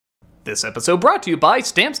This episode brought to you by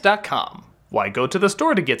Stamps.com. Why go to the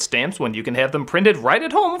store to get stamps when you can have them printed right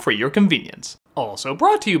at home for your convenience? Also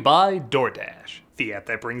brought to you by DoorDash, the app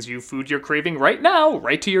that brings you food you're craving right now,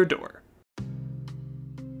 right to your door.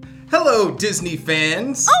 Hello, Disney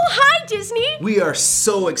fans! Oh, hi, Disney! We are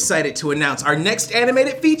so excited to announce our next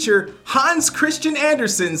animated feature, Hans Christian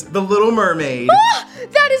Andersen's The Little Mermaid. Oh,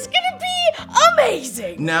 that is gonna be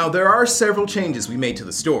amazing! Now, there are several changes we made to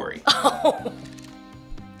the story. Oh,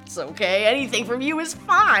 it's okay. Anything from you is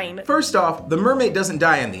fine. First off, the mermaid doesn't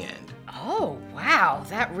die in the end. Oh, wow.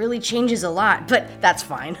 That really changes a lot, but that's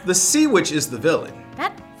fine. The sea witch is the villain.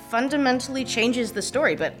 That fundamentally changes the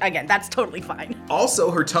story, but again, that's totally fine.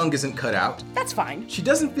 Also, her tongue isn't cut out. That's fine. She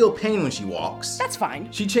doesn't feel pain when she walks. That's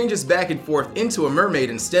fine. She changes back and forth into a mermaid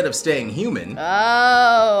instead of staying human.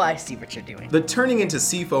 Oh, I see what you're doing. The turning into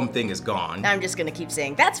sea foam thing is gone. I'm just gonna keep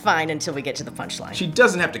saying that's fine until we get to the punchline. She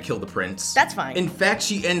doesn't have to kill the prince. That's fine. In fact,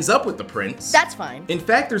 she ends up with the prince. That's fine. In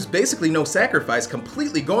fact, there's basically no sacrifice,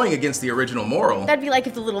 completely going against the original moral. That'd be like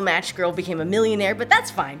if the little match girl became a millionaire, but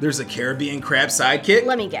that's fine. There's a Caribbean crab sidekick.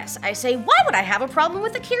 Let me guess. I say, why would I have a problem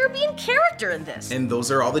with a Caribbean character in this? And those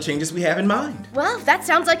are all the changes we have in mind. Well, that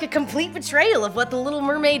sounds like a complete betrayal of what The Little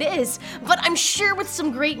Mermaid is. But I'm sure with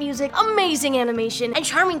some great music, amazing animation, and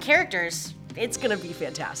charming characters, it's gonna be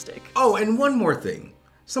fantastic. Oh, and one more thing.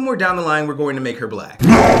 Somewhere down the line, we're going to make her black.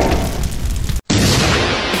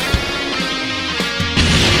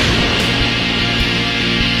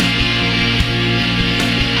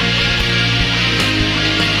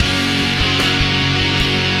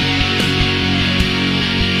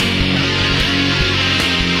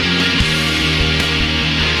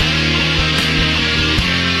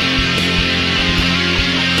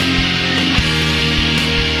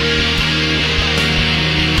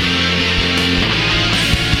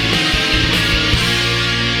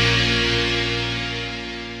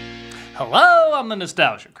 Hello, I'm the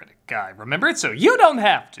Nostalgia Critic guy. Remember it so you don't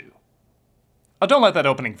have to. Oh, don't let that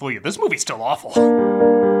opening fool you. This movie's still awful.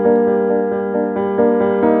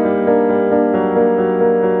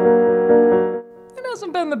 It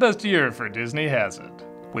hasn't been the best year for Disney, has it?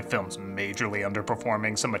 With films majorly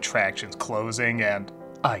underperforming, some attractions closing, and,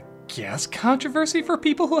 I guess, controversy for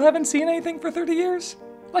people who haven't seen anything for 30 years?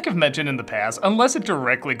 Like I've mentioned in the past, unless it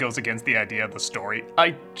directly goes against the idea of the story,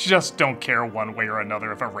 I just don't care one way or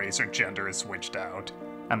another if a race or gender is switched out.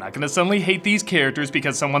 I'm not gonna suddenly hate these characters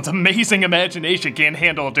because someone's amazing imagination can't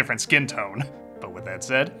handle a different skin tone. But with that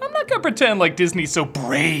said, I'm not gonna pretend like Disney's so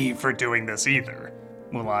brave for doing this either.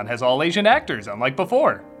 Mulan has all Asian actors, unlike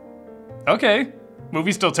before. Okay,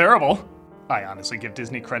 movie's still terrible. I honestly give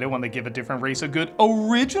Disney credit when they give a different race a good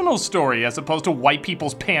original story as opposed to white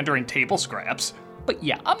people's pandering table scraps. But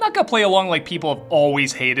yeah, I'm not gonna play along like people have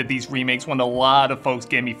always hated these remakes when a lot of folks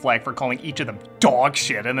gave me flack for calling each of them dog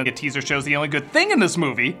shit, and then the teaser shows the only good thing in this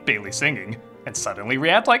movie, Bailey singing, and suddenly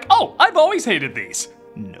react like, oh, I've always hated these.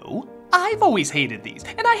 No, I've always hated these,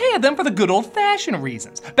 and I hated them for the good old-fashioned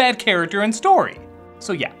reasons, bad character and story.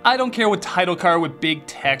 So yeah, I don't care what title card with big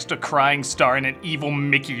text, a crying star, and an evil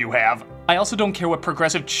Mickey you have. I also don't care what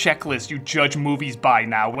progressive checklist you judge movies by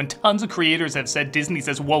now when tons of creators have said Disney's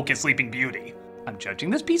as woke as Sleeping Beauty. I'm judging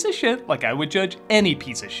this piece of shit like I would judge any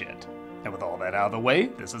piece of shit. And with all that out of the way,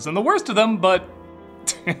 this isn't the worst of them, but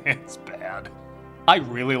it's bad. I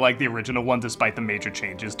really like the original one despite the major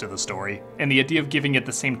changes to the story, and the idea of giving it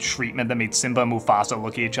the same treatment that made Simba and Mufasa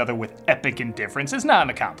look at each other with epic indifference is not an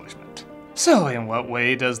accomplishment. So in what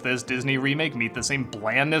way does this Disney remake meet the same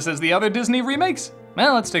blandness as the other Disney remakes?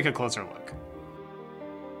 Well, let's take a closer look.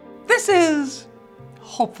 This is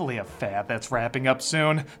hopefully a fad that's wrapping up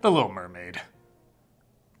soon, The Little Mermaid.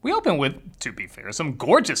 We open with, to be fair, some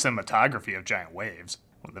gorgeous cinematography of giant waves.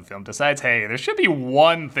 When the film decides, hey, there should be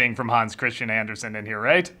one thing from Hans Christian Andersen in here,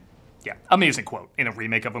 right? Yeah, amazing quote in a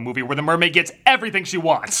remake of a movie where the mermaid gets everything she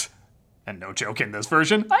wants. And no joke, in this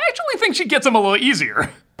version, I actually think she gets him a little easier.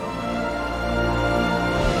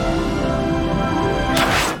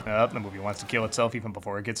 The movie wants to kill itself even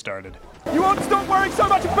before it gets started. You won't stop worrying so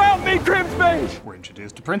much about me, Grimsby! We're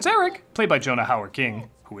introduced to Prince Eric, played by Jonah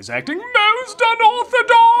Hauer-King, who is acting most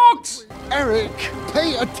unorthodox! Eric,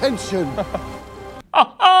 pay attention!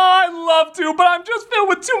 I love to, but I'm just filled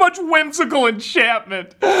with too much whimsical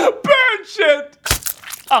enchantment. Burn shit!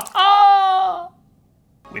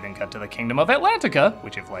 We then cut to the Kingdom of Atlantica,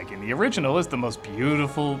 which if like in the original is the most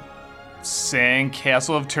beautiful sand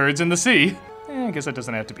castle of turds in the sea. I guess that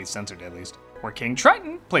doesn't have to be censored at least. Where King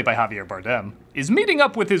Triton, played by Javier Bardem, is meeting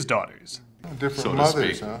up with his daughters. Different so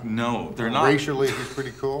mothers, huh? No, they're not. Racially, he's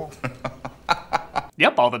pretty cool.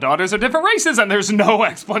 Yep, all the daughters are different races and there's no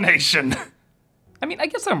explanation. I mean, I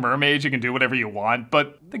guess they're mermaids, you can do whatever you want,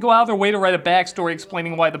 but they go out of their way to write a backstory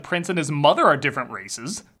explaining why the prince and his mother are different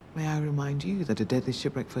races. May I remind you that a deadly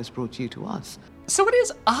shipwreck first brought you to us? So it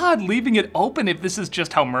is odd leaving it open if this is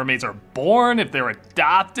just how mermaids are born, if they're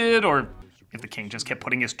adopted, or if the king just kept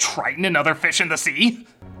putting his triton and other fish in the sea.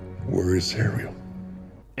 Where is Ariel?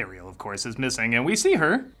 Ariel, of course, is missing, and we see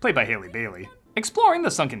her, played by Haley Bailey, exploring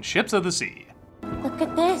the sunken ships of the sea. Look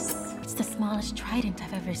at this. It's the smallest trident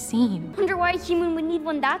I've ever seen. Wonder why a human would need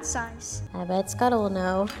one that size. I bet Scuttle will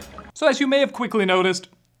know. So as you may have quickly noticed,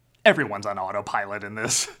 everyone's on autopilot in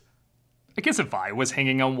this. I guess if I was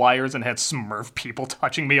hanging on wires and had Smurf people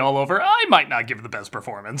touching me all over, I might not give the best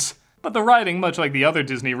performance. But the writing, much like the other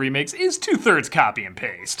Disney remakes, is 2/3 copy and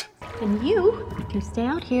paste. And you stay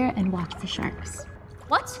out here and watch the sharks.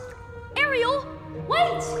 What? Ariel,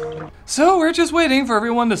 wait! So we're just waiting for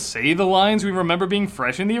everyone to say the lines we remember being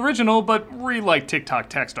fresh in the original, but re-like TikTok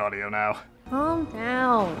text audio now. Calm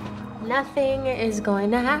down. Nothing is going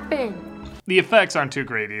to happen. The effects aren't too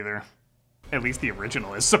great either. At least the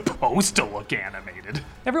original is supposed to look animated.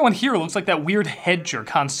 Everyone here looks like that weird head jerk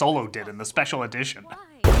Han Solo did in the special edition.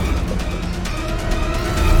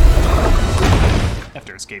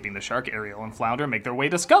 After escaping the shark, Ariel and Flounder make their way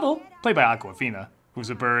to Scuttle, played by Aquafina, who's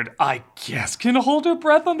a bird I guess can hold her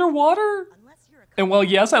breath underwater? And while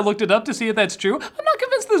yes, I looked it up to see if that's true, I'm not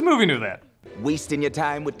convinced this movie knew that. Wasting your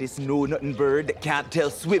time with this know-nothing bird that can't tell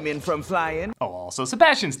swimming from flying. Oh, also,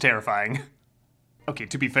 Sebastian's terrifying. Okay,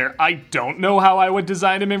 to be fair, I don't know how I would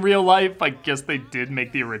design him in real life. I guess they did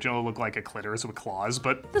make the original look like a clitoris with claws,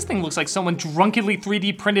 but this thing looks like someone drunkenly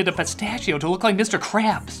 3D printed a pistachio to look like Mr.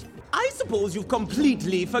 Krabs. I suppose you've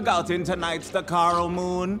completely forgotten tonight's the Carl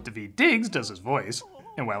Moon. Daveed Diggs does his voice,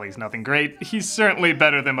 and while he's nothing great, he's certainly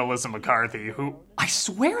better than Melissa McCarthy, who I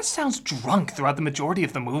swear sounds drunk throughout the majority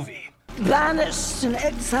of the movie. Banished and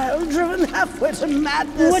exiled, driven halfway to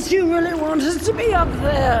madness. What you really want is to be up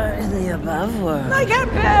there in the above world. I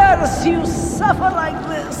can't bear to see you suffer like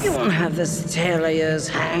this. You won't have this tail of yours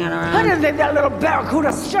hanging around. I didn't think that little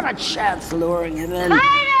barracuda stood a chance luring him in.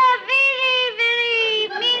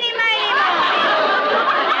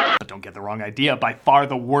 But don't get the wrong idea, by far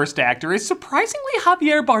the worst actor is surprisingly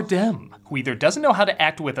Javier Bardem, who either doesn't know how to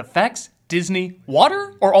act with effects, Disney,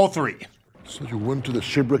 water, or all three. So you went to the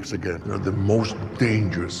shipwrecks again. They're the most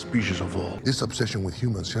dangerous species of all. This obsession with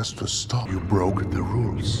humans has to stop. You broke the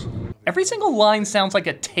rules. Every single line sounds like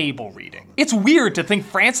a table reading. It's weird to think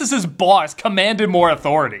Francis's boss commanded more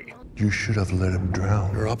authority. You should have let him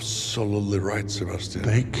drown. You're absolutely right, Sebastian.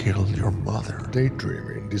 They killed your mother.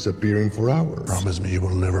 Daydreaming, disappearing for hours. Promise me you will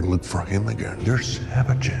never look for him again. You're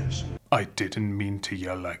savages. I didn't mean to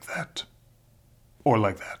yell like that. Or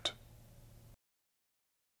like that.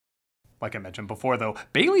 Like I mentioned before though,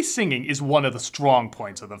 Bailey's singing is one of the strong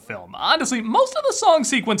points of the film. Honestly, most of the song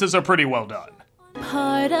sequences are pretty well done.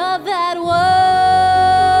 Part of that world.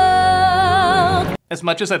 As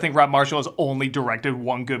much as I think Rob Marshall has only directed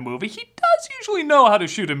one good movie, he does usually know how to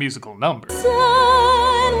shoot a musical number.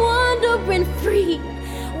 Sun, wandering free,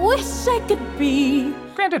 wish I could be.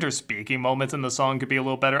 Granted, her speaking moments in the song could be a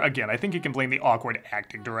little better. Again, I think you can blame the awkward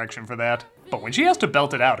acting direction for that. But when she has to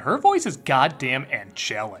belt it out, her voice is goddamn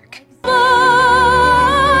angelic.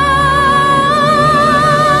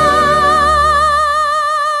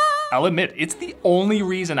 I'll admit, it's the only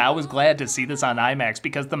reason I was glad to see this on IMAX,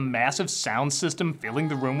 because the massive sound system filling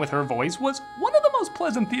the room with her voice was one of the most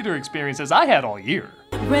pleasant theater experiences I had all year.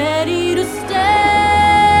 Ready to stay.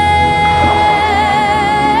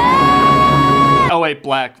 Oh wait,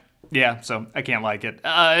 black. Yeah, so I can't like it.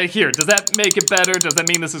 Here, does that make it better? Does that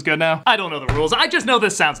mean this is good now? I don't know the rules, I just know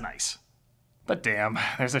this sounds nice. But damn,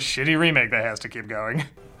 there's a shitty remake that has to keep going.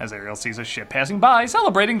 As Ariel sees a ship passing by,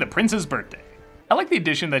 celebrating the prince's birthday. I like the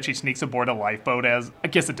addition that she sneaks aboard a lifeboat, as I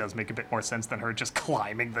guess it does make a bit more sense than her just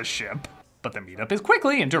climbing the ship. But the meetup is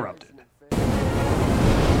quickly interrupted.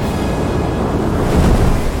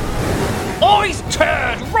 Eyes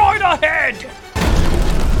turn right ahead!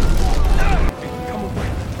 Come over,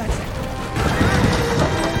 that's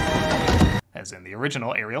it. As in the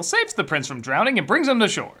original, Ariel saves the prince from drowning and brings him to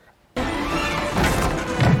shore.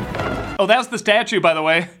 Oh, that's the statue, by the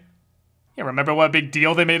way. Yeah, remember what a big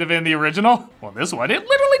deal they made of it in the original? Well, this one, it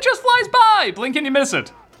literally just flies by. Blink and you miss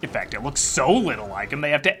it. In fact, it looks so little like him,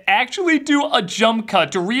 they have to actually do a jump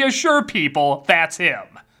cut to reassure people that's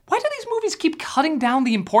him. Why do these movies keep cutting down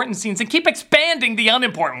the important scenes and keep expanding the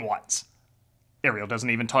unimportant ones? Ariel doesn't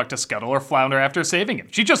even talk to Scuttle or Flounder after saving him.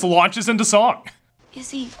 She just launches into song.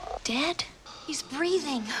 Is he dead? He's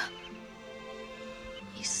breathing.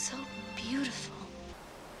 He's so beautiful.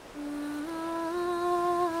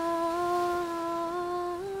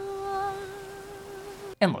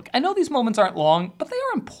 And look, I know these moments aren't long, but they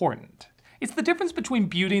are important. It's the difference between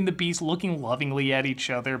Beauty and the Beast looking lovingly at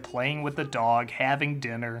each other, playing with the dog, having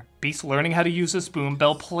dinner, Beast learning how to use a spoon,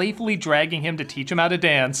 Belle playfully dragging him to teach him how to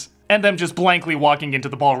dance, and them just blankly walking into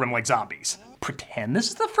the ballroom like zombies. Pretend this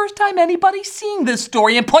is the first time anybody's seeing this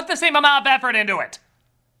story and put the same amount of effort into it.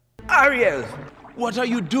 Ariel, what are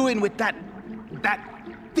you doing with that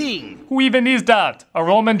thing? Who even is that? A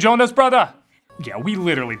Roman Jonas brother? Yeah, we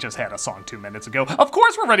literally just had a song 2 minutes ago. Of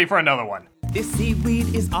course we're ready for another one. The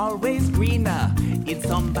seaweed is always greener in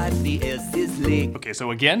somebody else's lake. Okay, so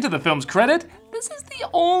again, to the film's credit, this is the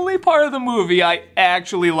only part of the movie I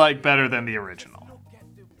actually like better than the original.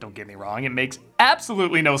 Don't get me wrong, it makes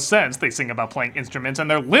absolutely no sense they sing about playing instruments and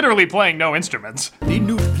they're literally playing no instruments. The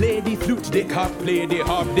newt play the flute, the harp play the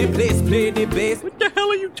harp, the bass play the bass. What the hell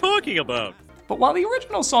are you talking about? But while the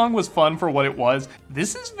original song was fun for what it was,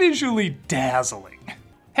 this is visually dazzling.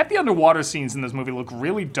 Half the underwater scenes in this movie look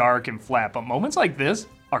really dark and flat, but moments like this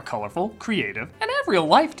are colorful, creative, and have real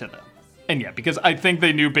life to them. And yeah, because I think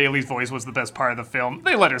they knew Bailey's voice was the best part of the film,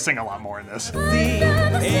 they let her sing a lot more in this.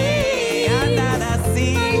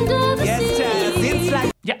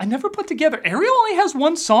 Yeah, I never put together, Ariel only has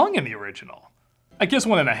one song in the original. I guess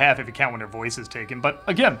 1.5 if you count when her voice is taken, but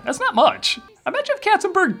again, that's not much. Imagine if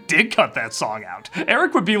Katzenberg did cut that song out.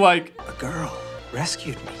 Eric would be like, "A girl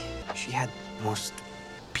rescued me. She had the most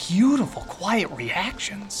beautiful, quiet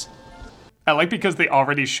reactions." I like because they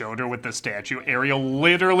already showed her with the statue, Ariel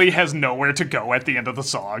literally has nowhere to go at the end of the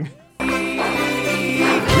song.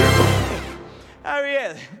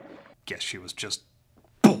 Ariel! Guess she was just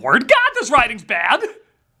bored? God, this writing's bad!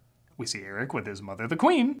 We see Eric with his mother, the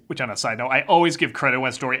queen, which on a side note, I always give credit when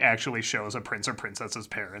a story actually shows a prince or princess's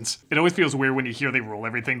parents. It always feels weird when you hear they rule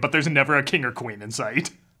everything, but there's never a king or queen in sight.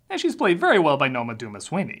 And she's played very well by Noma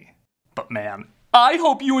Dumaswini. But man, I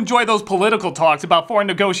hope you enjoy those political talks about foreign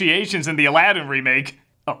negotiations in the Aladdin remake.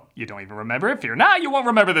 Oh, you don't even remember it? Fear not, you won't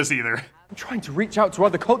remember this either. I'm trying to reach out to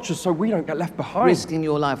other cultures so we don't get left behind. Risking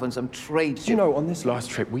your life on some trade ship. You know, on this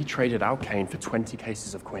last trip, we traded Alkane for 20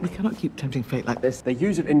 cases of quinine. We cannot keep tempting fate like this. They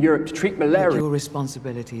use it in Europe to treat malaria. Your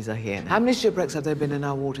responsibilities are here. How many shipwrecks have there been in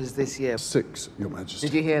our waters this year? 6, Your Majesty.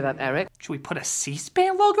 Did you hear that, Eric? Should we put a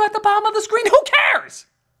C-SPAN logo at the bottom of the screen? Who cares?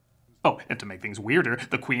 Oh, and to make things weirder,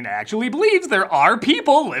 the queen actually believes there are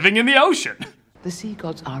people living in the ocean. The sea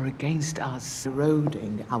gods are against us,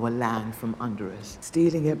 eroding our land from under us,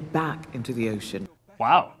 stealing it back into the ocean.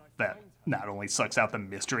 Wow, that not only sucks out the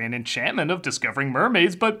mystery and enchantment of discovering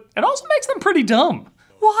mermaids, but it also makes them pretty dumb.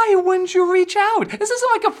 Why wouldn't you reach out? This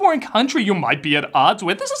isn't like a foreign country you might be at odds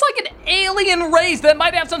with. This is like an alien race that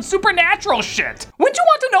might have some supernatural shit. Wouldn't you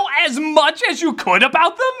want to know as much as you could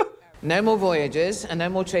about them? No more voyages, and no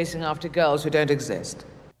more chasing after girls who don't exist.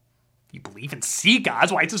 You believe in sea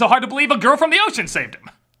gods? Why is it so hard to believe a girl from the ocean saved him?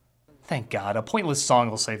 Thank God, a pointless song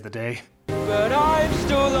will save the day. But I'm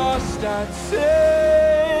still lost at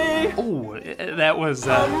sea. Oh, that was,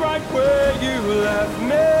 I'm right where you left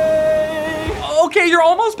me. Okay, you're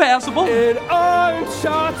almost passable. In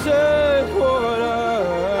uncharted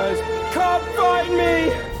waters, come find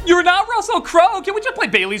me. You're not Russell Crowe. Can we just play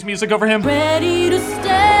Bailey's music over him? Ready to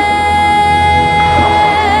stay.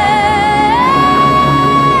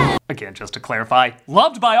 Again, just to clarify,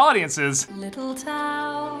 loved by audiences. Little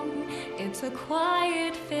town, it's a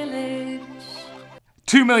quiet village.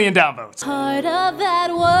 2 million downvotes. Part of that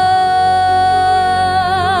world.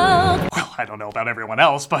 Well, I don't know about everyone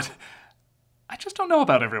else, but I just don't know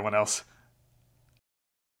about everyone else.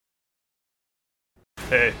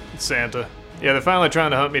 Hey, it's Santa. Yeah, they're finally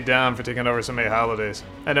trying to hunt me down for taking over so many holidays.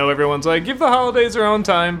 I know everyone's like, give the holidays their own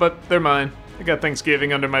time, but they're mine. I got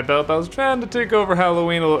Thanksgiving under my belt. I was trying to take over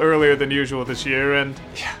Halloween a little earlier than usual this year, and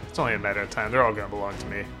yeah, it's only a matter of time. They're all gonna belong to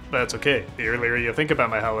me. But that's okay. The earlier you think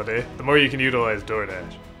about my holiday, the more you can utilize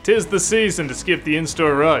DoorDash. 'Tis the season to skip the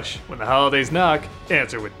in-store rush. When the holidays knock,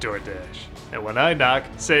 answer with DoorDash. And when I knock,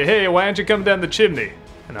 say, hey, why don't you come down the chimney?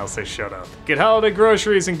 And I'll say shut up. Get holiday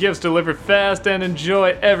groceries and gifts delivered fast and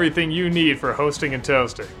enjoy everything you need for hosting and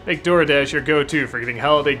toasting. Make DoorDash your go-to for getting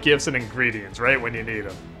holiday gifts and ingredients right when you need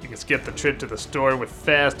them. You can skip the trip to the store with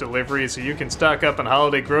fast delivery so you can stock up on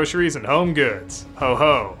holiday groceries and home goods. Ho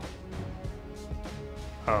ho.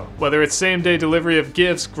 Oh, whether it's same-day delivery of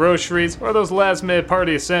gifts, groceries, or those last-minute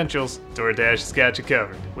party essentials, DoorDash has got you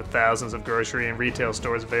covered. With thousands of grocery and retail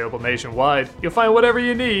stores available nationwide, you'll find whatever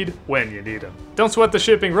you need when you need them. Don't sweat the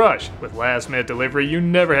shipping rush. With last-minute delivery, you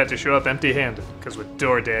never have to show up empty-handed. Because with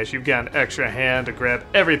DoorDash, you've got an extra hand to grab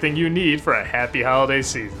everything you need for a happy holiday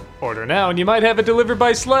season. Order now and you might have it delivered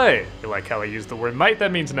by sleigh. You like how I use the word might?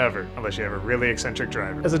 That means never, unless you have a really eccentric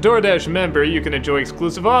driver. As a DoorDash member, you can enjoy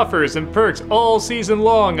exclusive offers and perks all season long.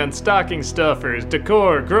 long on stocking stuffers,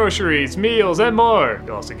 decor, groceries, meals, and more.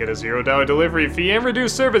 You'll also get a $0 delivery fee and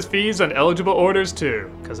reduced service fees on eligible orders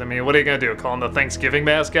too. Cause I mean, what are you gonna do, call him the Thanksgiving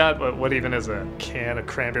mascot? What even is a can of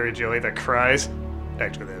cranberry jelly that cries?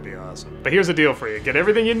 Actually, that'd be awesome. But here's a deal for you. Get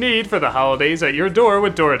everything you need for the holidays at your door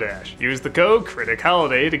with DoorDash. Use the code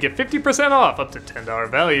CRITICHOLIDAY to get 50% off up to $10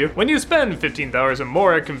 value when you spend $15 or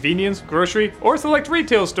more at convenience, grocery, or select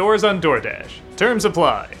retail stores on DoorDash. Terms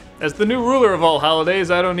apply. As the new ruler of all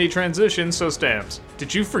holidays, I don't need transitions, so Stamps.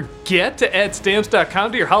 Did you forget to add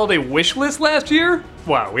Stamps.com to your holiday wish list last year?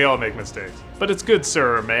 Wow, we all make mistakes. But it's good,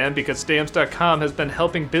 sir or man, because Stamps.com has been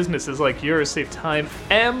helping businesses like yours save time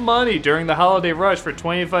and money during the holiday rush for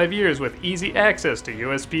 25 years with easy access to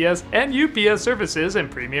USPS and UPS services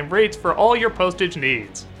and premium rates for all your postage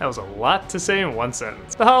needs. That was a lot to say in one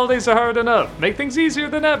sentence. The holidays are hard enough. Make things easier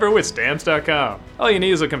than ever with Stamps.com. All you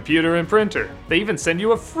need is a computer and printer. They even send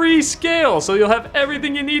you a free scale, so you'll have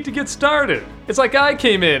everything you need to get started. It's like I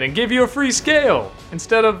came in and gave you a free scale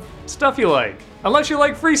instead of stuff you like. Unless you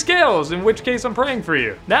like free scales, in which case I'm praying for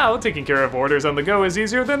you. Now, taking care of orders on the go is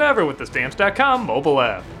easier than ever with the Stamps.com mobile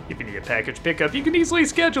app. If you need a package pickup, you can easily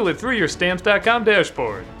schedule it through your Stamps.com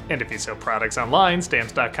dashboard. And if you sell products online,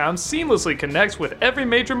 Stamps.com seamlessly connects with every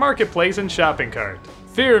major marketplace and shopping cart.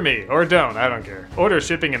 Fear me, or don't, I don't care. Order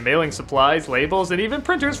shipping and mailing supplies, labels, and even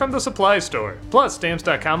printers from the supply store. Plus,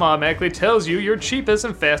 Stamps.com automatically tells you your cheapest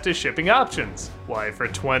and fastest shipping options. Why, for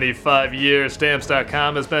 25 years,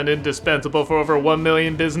 Stamps.com has been indispensable for over 1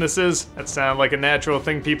 million businesses. That sounds like a natural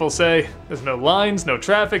thing people say. There's no lines, no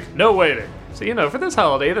traffic, no waiting. So, for this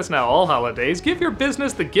holiday that's now all holidays, give your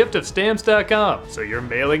business the gift of Stamps.com, so your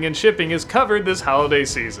mailing and shipping is covered this holiday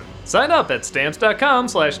season. Sign up at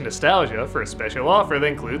Stamps.com/nostalgia for a special offer that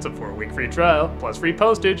includes a 4-week free trial, plus free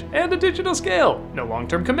postage, and a digital scale. No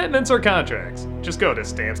long-term commitments or contracts. Just go to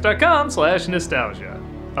Stamps.com/nostalgia.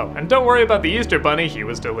 Oh, and don't worry about the Easter Bunny, he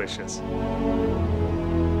was delicious.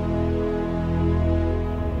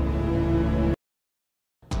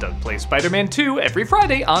 Doug plays Spider-Man 2 every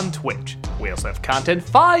Friday on Twitch. We also have content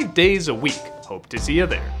 5 days a week. Hope to see you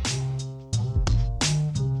there.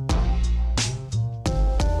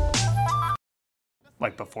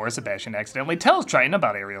 Like before, Sebastian accidentally tells Triton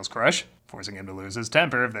about Ariel's crush, forcing him to lose his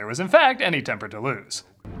temper if there was in fact any temper to lose.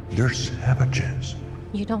 They're savages.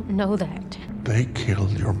 You don't know that. They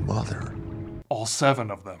killed your mother. All 7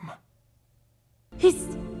 of them.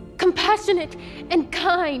 He's compassionate and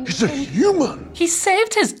kind. He's a human. He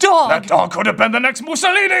saved his dog. That dog could have been the next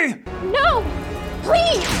Mussolini. No,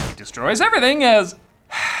 please. He destroys everything as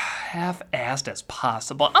half-assed as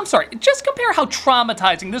possible. I'm sorry, just compare how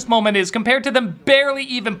traumatizing this moment is compared to them barely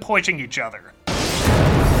even pushing each other.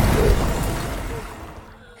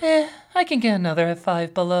 I can get another at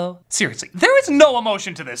 5 below. Seriously, there is no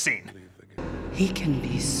emotion to this scene. He can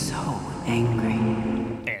be so angry.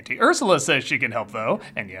 Auntie Ursula says she can help though,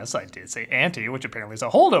 and yes, I did say auntie, which apparently is a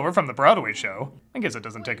holdover from the Broadway show. I guess it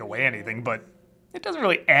doesn't take away anything, but it doesn't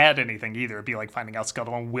really add anything either. It'd be like finding out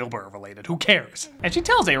Scuttle and Wilbur are related. Who cares? And she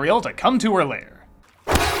tells Ariel to come to her lair.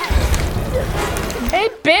 Hey,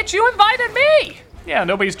 bitch, you invited me! Yeah,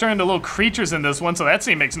 nobody's turned into little creatures in this one, so that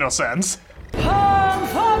scene makes no sense.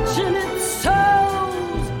 Unfortunate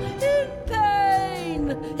souls in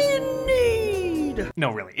pain, in need.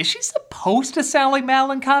 No, really, is she supposed to sound like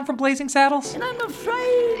Madeline Kahn from Blazing Saddles? And I'm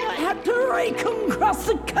afraid I had to rake 'em across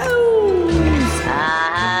the coals.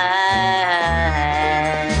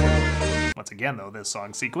 Once again, though, this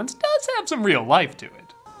song sequence does have some real life to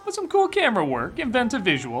it, with some cool camera work, inventive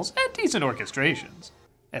visuals, and decent orchestrations.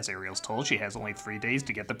 As Ariel's told, she has only 3 days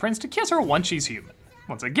to get the prince to kiss her once she's human.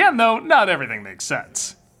 Once again, though, not everything makes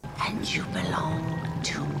sense. And you belong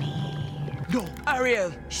to me. No,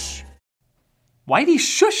 Ariel, shh. Why'd he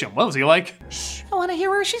shush him? What was he like? Shh, I want to hear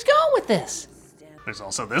where she's going with this. There's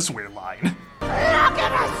also this weird line. Look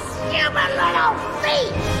at her stupid little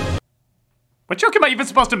feet! What joke am I even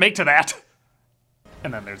supposed to make to that?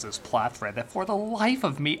 And then there's this plot thread that for the life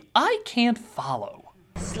of me, I can't follow.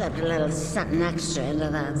 Slipped a little something extra into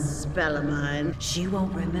that spell of mine. She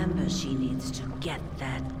won't remember she needs to get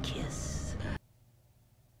that kiss.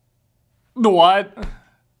 What?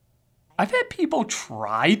 I've had people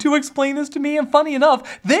try to explain this to me, and funny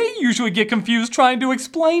enough, they usually get confused trying to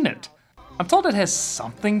explain it. I'm told it has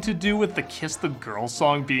something to do with the Kiss the Girl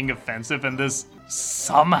song being offensive, and this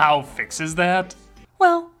somehow fixes that.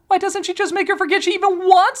 Well, why doesn't she just make her forget she even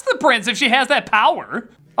wants the prince if she has that power?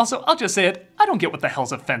 Also, I'll just say it, I don't get what the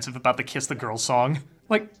hell's offensive about the Kiss the Girl song.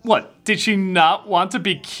 Like, what, did she not want to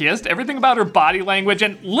be kissed? Everything about her body language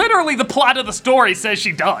and literally the plot of the story says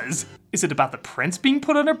she does. Is it about the prince being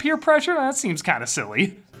put under peer pressure? That seems kind of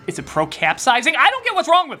silly. Is it pro-capsizing? I don't get what's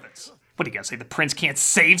wrong with this. What are you gonna say, the prince can't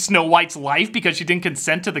save Snow White's life because she didn't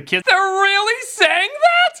consent to the kiss? They're really saying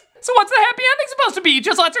that? So what's the happy ending supposed to be? He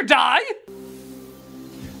just lets her die?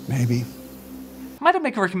 Maybe. Might I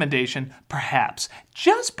make a recommendation? Perhaps,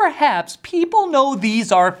 just perhaps, people know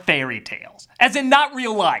these are fairy tales, as in not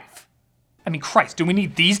real life. I mean, Christ, do we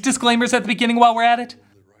need these disclaimers at the beginning while we're at it?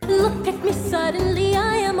 Look at me suddenly,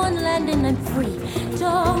 I am on land and I'm free.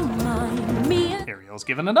 Don't mind me. Ariel's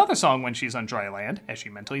given another song when she's on dry land, as she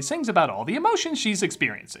mentally sings about all the emotions she's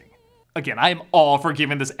experiencing. Again, I am all for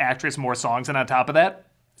giving this actress more songs, and on top of that,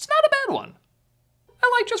 it's not a bad one.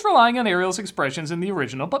 I like just relying on Ariel's expressions in the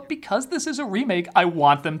original, but because this is a remake, I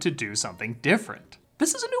want them to do something different.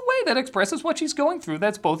 This is a new way that expresses what she's going through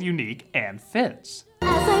that's both unique and fits.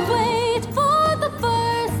 As I wait for the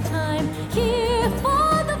first time, here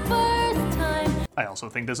for the first time. I also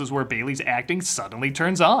think this is where Bailey's acting suddenly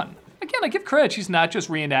turns on. Again, I give credit, she's not just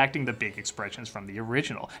reenacting the big expressions from the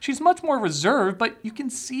original. She's much more reserved, but you can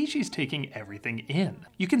see she's taking everything in.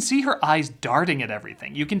 You can see her eyes darting at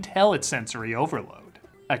everything. You can tell it's sensory overload.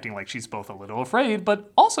 Acting like she's both a little afraid,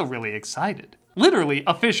 but also really excited. Literally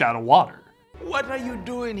a fish out of water. What are you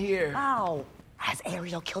doing here? Ow. Has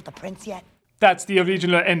Ariel killed the prince yet? That's the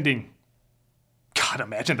original ending. God,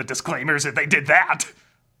 imagine the disclaimers if they did that.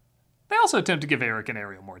 They also attempt to give Eric and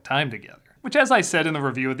Ariel more time together, which, as I said in the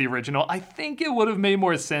review of the original, I think it would have made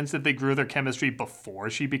more sense if they grew their chemistry before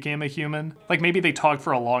she became a human. Like maybe they talked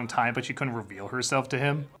for a long time, but she couldn't reveal herself to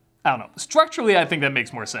him. I don't know. Structurally, I think that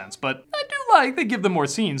makes more sense, but I do like they give them more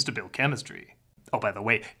scenes to build chemistry. Oh, by the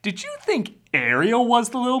way, did you think Ariel was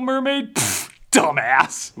the Little Mermaid? Pfft,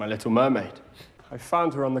 dumbass. My Little Mermaid. I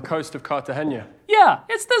found her on the coast of Cartagena. Yeah,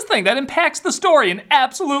 it's this thing that impacts the story in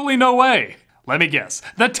absolutely no way. Let me guess.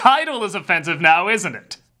 The title is offensive now, isn't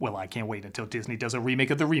it? Well, I can't wait until Disney does a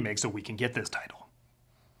remake of the remake so we can get this title.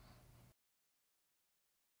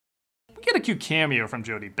 We get a cute cameo from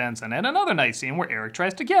Jodie Benson and another nice scene where Eric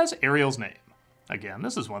tries to guess Ariel's name. Again,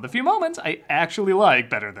 this is one of the few moments I actually like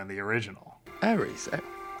better than the original. Aries.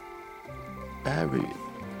 Ariel.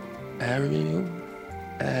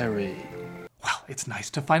 Well, it's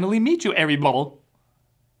nice to finally meet you, Airy Bubble.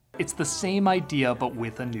 It's the same idea, but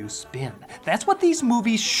with a new spin. That's what these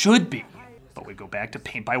movies should be. But we go back to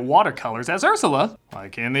paint by watercolors as Ursula,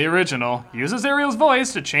 like in the original, uses Ariel's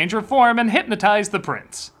voice to change her form and hypnotize the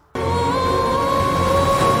prince.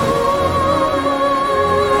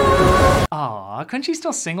 Aw, couldn't she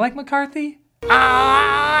still sing like McCarthy?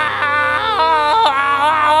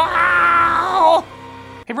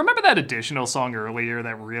 Hey, remember that additional song earlier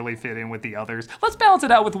that really fit in with the others? Let's balance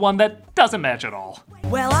it out with one that doesn't match at all.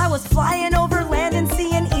 Well, I was flying over land and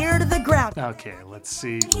sea and ear to the ground. Okay, let's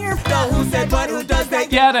see. Who said what, who does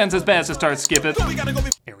that? Yeah, it ends as bad as to start skip it.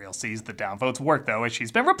 Ariel sees the downvotes work though, as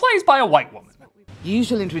she's been replaced by a white woman. You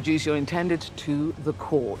shall introduce your intended to the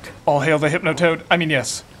court. All hail the Hypnotoad. I mean,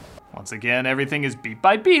 yes. Once again, everything is beat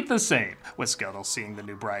by beat the same, with Scuttle seeing the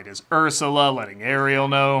new bride as Ursula, letting Ariel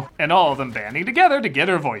know, and all of them banding together to get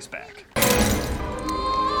her voice back.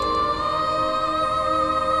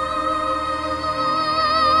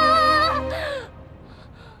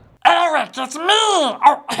 Eric, it's me!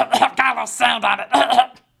 Oh, got a sound on it.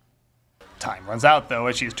 Time runs out, though,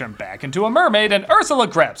 as she's turned back into a mermaid, and Ursula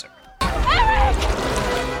grabs her. Eric!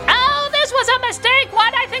 Oh, this was a mistake!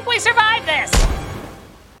 Why'd I think we survived this?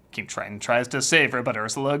 King Triton tries to save her, but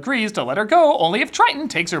Ursula agrees to let her go only if Triton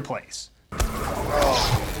takes her place.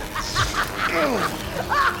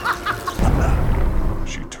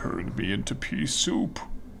 She turned me into pea soup,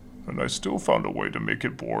 and I still found a way to make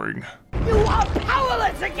it boring. You are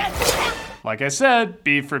powerless against him! Like I said,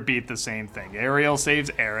 beat for beat the same thing. Ariel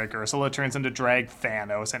saves Eric, Ursula turns into drag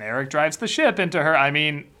Thanos, and Eric drives the ship into her.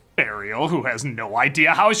 Ariel, who has no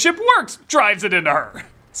idea how a ship works, drives it into her.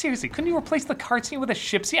 Seriously, couldn't you replace the cart scene with a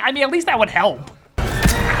ship scene? At least that would help.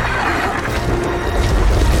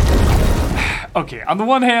 Okay, on the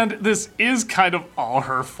one hand, this is kind of all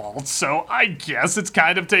her fault, so I guess it's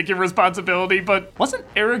kind of taking responsibility, but wasn't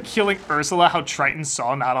Eric killing Ursula how Triton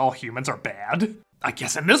saw not all humans are bad? I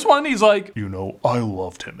guess in this one, he's like, you know, I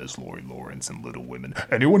loved him as Lori Lawrence in Little Women.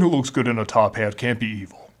 Anyone who looks good in a top hat can't be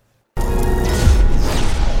evil.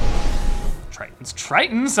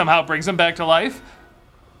 Triton somehow brings him back to life.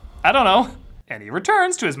 I don't know. And he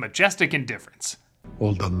returns to his majestic indifference.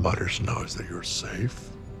 All that matters now is that you're safe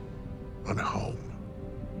and home.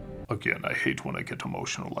 Again, I hate when I get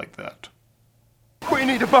emotional like that. We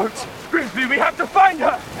need a boat! Grimsby, we have to find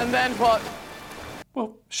her! And then what?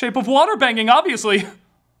 Well, Shape of Water banging, obviously.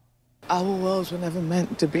 Our worlds were never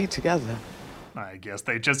meant to be together. I guess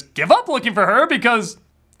they just give up looking for her because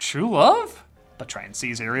true love? but Triton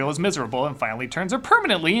sees Ariel as miserable and finally turns her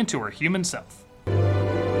permanently into her human self.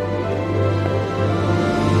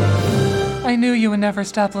 I knew you would never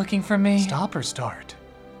stop looking for me. Stop or start?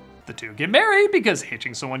 The two get married because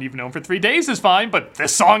hitching someone you've known for 3 days is fine, but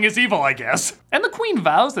this song is evil, I guess. And the queen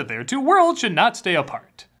vows that their two worlds should not stay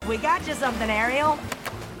apart. We got you something, Ariel.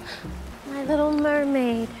 My Little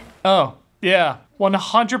Mermaid. Oh, yeah.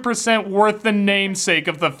 100% worth the namesake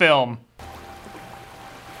of the film.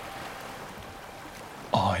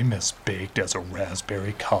 I'm as baked as a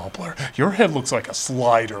raspberry cobbler. Your head looks like a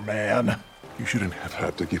slider, man. You shouldn't have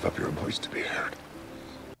had to give up your voice to be heard.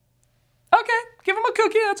 Okay, give him a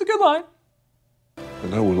cookie, that's a good line.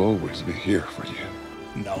 And I will always be here for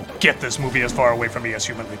you. No, get this movie as far away from me as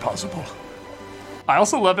humanly possible. I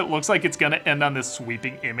also love it looks like it's gonna end on this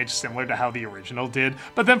sweeping image similar to how the original did,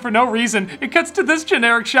 but then for no reason, it cuts to this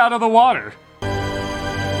generic shot of the water.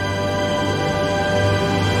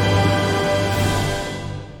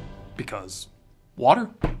 Because water?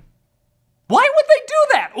 Why would they do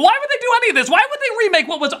that? Why would they do any of this? Why would they remake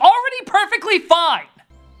what was already perfectly fine?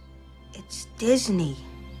 It's Disney.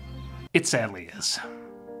 It sadly is.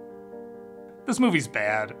 This movie's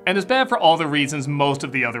bad, and it's bad for all the reasons most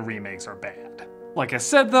of the other remakes are bad. Like I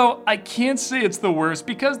said though, I can't say it's the worst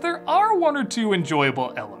because there are 1 or 2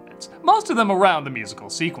 enjoyable elements, most of them around the musical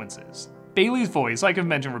sequences. Bailey's voice, like I've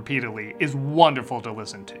mentioned repeatedly, is wonderful to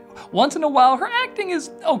listen to. Once in a while, her acting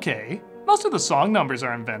is okay. Most of the song numbers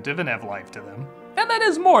are inventive and have life to them. And that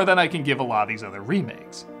is more than I can give a lot of these other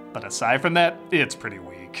remakes. But aside from that, it's pretty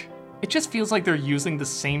weak. It just feels like they're using the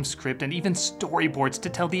same script and even storyboards to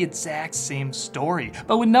tell the exact same story,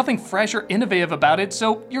 but with nothing fresh or innovative about it,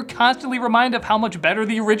 so you're constantly reminded of how much better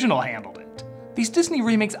the original handled it. These Disney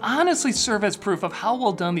remakes honestly serve as proof of how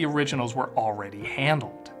well done the originals were already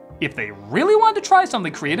handled. If they really wanted to try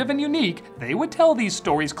something creative and unique, they would tell these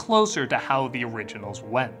stories closer to how the originals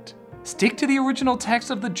went. Stick to the original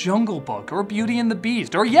text of The Jungle Book, or Beauty and the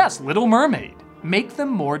Beast, or yes, Little Mermaid. Make them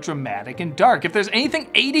more dramatic and dark. If there's anything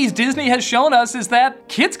 80s Disney has shown us is that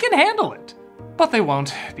kids can handle it. But they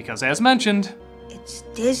won't, because as mentioned, it's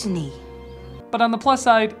Disney. But on the plus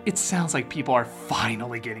side, it sounds like people are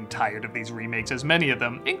finally getting tired of these remakes, as many of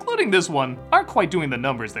them, including this one, aren't quite doing the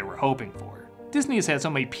numbers they were hoping for. Disney has had so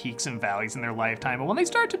many peaks and valleys in their lifetime, and when they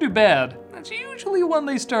start to do bad, that's usually when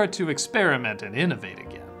they start to experiment and innovate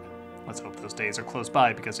again. Let's hope those days are close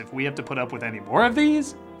by, because if we have to put up with any more of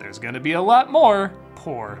these, there's gonna be a lot more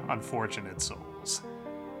poor, unfortunate souls.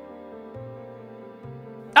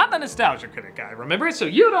 I'm the nostalgia critic guy, remember? So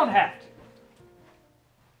you don't have to.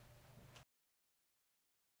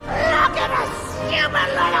 Look at us, stupid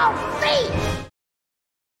little feet!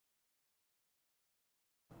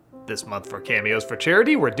 This month for cameos for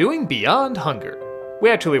charity, we're doing Beyond Hunger. We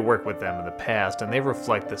actually worked with them in the past, and they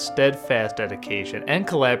reflect the steadfast dedication and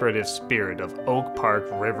collaborative spirit of Oak Park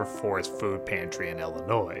River Forest Food Pantry in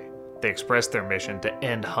Illinois. They express their mission to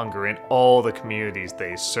end hunger in all the communities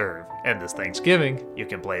they serve, and this Thanksgiving, you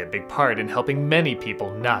can play a big part in helping many people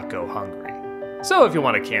not go hungry. So if you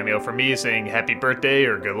want a cameo from me saying happy birthday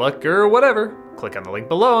or good luck or whatever, click on the link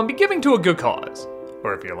below and be giving to a good cause.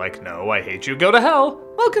 Or if you're like, no, I hate you, go to hell,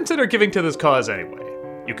 well, consider giving to this cause anyway.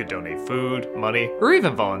 You could donate food, money, or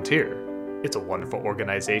even volunteer. It's a wonderful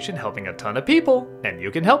organization helping a ton of people, and you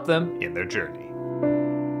can help them in their journey.